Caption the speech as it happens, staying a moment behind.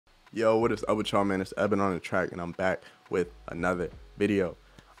Yo, what is up with y'all, man? It's Evan on the track, and I'm back with another video.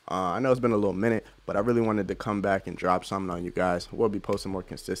 I know it's been a little minute, but I really wanted to come back and drop something on you guys. We'll be posting more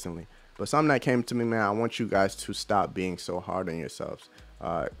consistently. But something that came to me, man, I want you guys to stop being so hard on yourselves.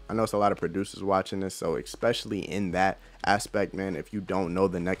 I know it's a lot of producers watching this, so especially in that aspect, man, if you don't know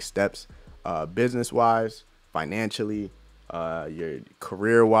the next steps, business-wise, financially, your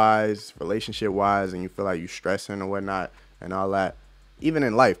career-wise, relationship-wise, and you feel like you're stressing or whatnot and all that, even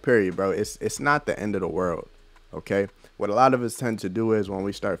in life, period, bro, it's not the end of the world, okay? What a lot of us tend to do is when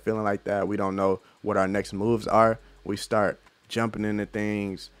we start feeling like that, we don't know what our next moves are. We start jumping into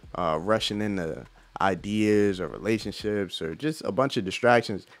things, rushing into ideas or relationships or just a bunch of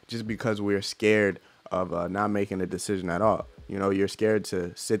distractions just because we're scared of not making a decision at all. You know, you're scared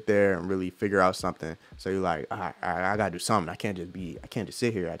to sit there and really figure out something. So you're like, I gotta do something. I can't just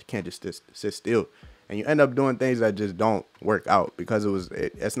sit here. I can't just sit still. And you end up doing things that just don't work out because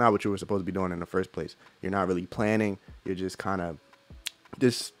it's not what you were supposed to be doing in the first place. You're not really planning. You're just kind of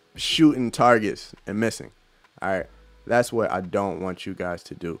just shooting targets and missing. All right. That's what I don't want you guys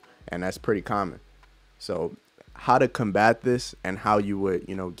to do. And that's pretty common. So how to combat this and how you would,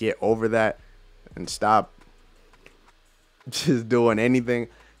 get over that and stop just doing anything,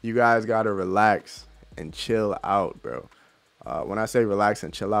 you guys got to relax and chill out, bro. When I say relax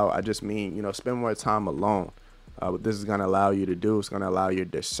and chill out, I just mean, spend more time alone. What this is going to allow you to do is going to allow your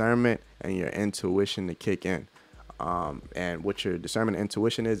discernment and your intuition to kick in. And what your discernment and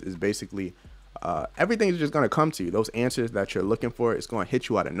intuition is basically everything is just going to come to you. Those answers that you're looking for, it's going to hit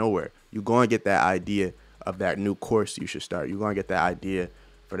you out of nowhere. You're going to get that idea of that new course you should start. You're going to get that idea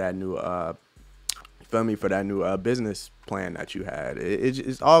for that new for that new business plan that you had.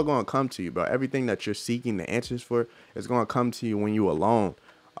 It's all going to come to you, bro. Everything that you're seeking the answers for is going to come to you when you're alone.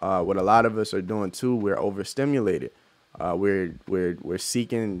 What a lot of us are doing too, we're overstimulated. We're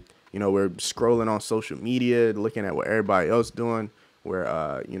seeking, we're scrolling on social media, looking at what everybody else doing.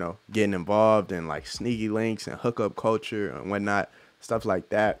 We're getting involved in like sneaky links and hookup culture and whatnot, stuff like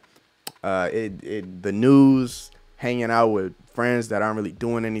that. The news, hanging out with friends that aren't really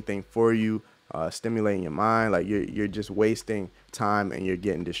doing anything for you, stimulating your mind, like you're just wasting time and you're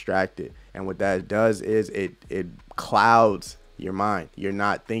getting distracted. And what that does is it clouds your mind. You're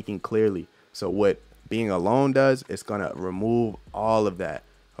not thinking clearly. So what being alone does, it's gonna remove all of that.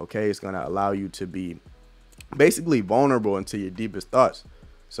 Okay, it's gonna allow you to be basically vulnerable into your deepest thoughts.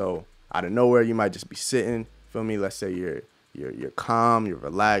 So out of nowhere, you might just be sitting. Feel me? Let's say you're calm, you're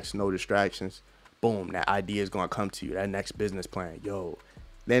relaxed, no distractions. Boom, that idea is gonna come to you. That next business plan, yo.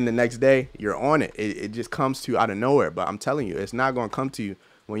 Then the next day, you're on it. It just comes to you out of nowhere. But I'm telling you, it's not going to come to you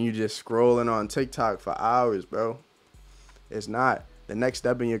when you're just scrolling on TikTok for hours, bro. It's not. The next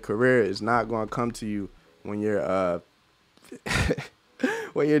step in your career is not going to come to you when you're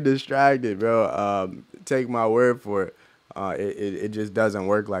when you're distracted, bro. Take my word for it. It just doesn't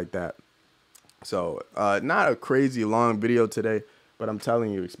work like that. So not a crazy long video today, but I'm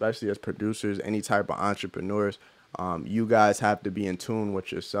telling you, especially as producers, any type of entrepreneurs, you guys have to be in tune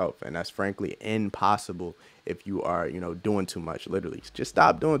with yourself, and that's frankly impossible if you are, doing too much. Literally, just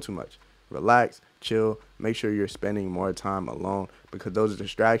stop doing too much. Relax, chill. Make sure you're spending more time alone because those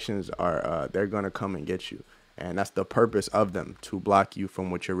distractions are they're gonna come and get you, and that's the purpose of them, to block you from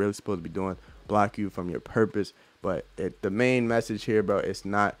what you're really supposed to be doing, block you from your purpose. But the main message here, bro, it's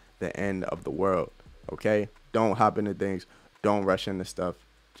not the end of the world. Okay, don't hop into things. Don't rush into stuff.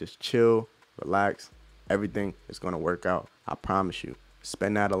 Just chill, relax. Everything is going to work out. I promise you.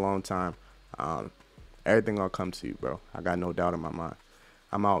 Spend that alone time. Everything going to come to you, bro. I got no doubt in my mind.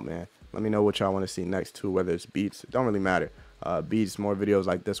 I'm out, man. Let me know what y'all want to see next, too, whether it's beats. It don't really matter. Beats, more videos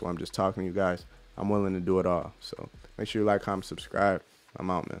like this where I'm just talking to you guys. I'm willing to do it all. So make sure you like, comment, subscribe. I'm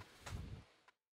out, man.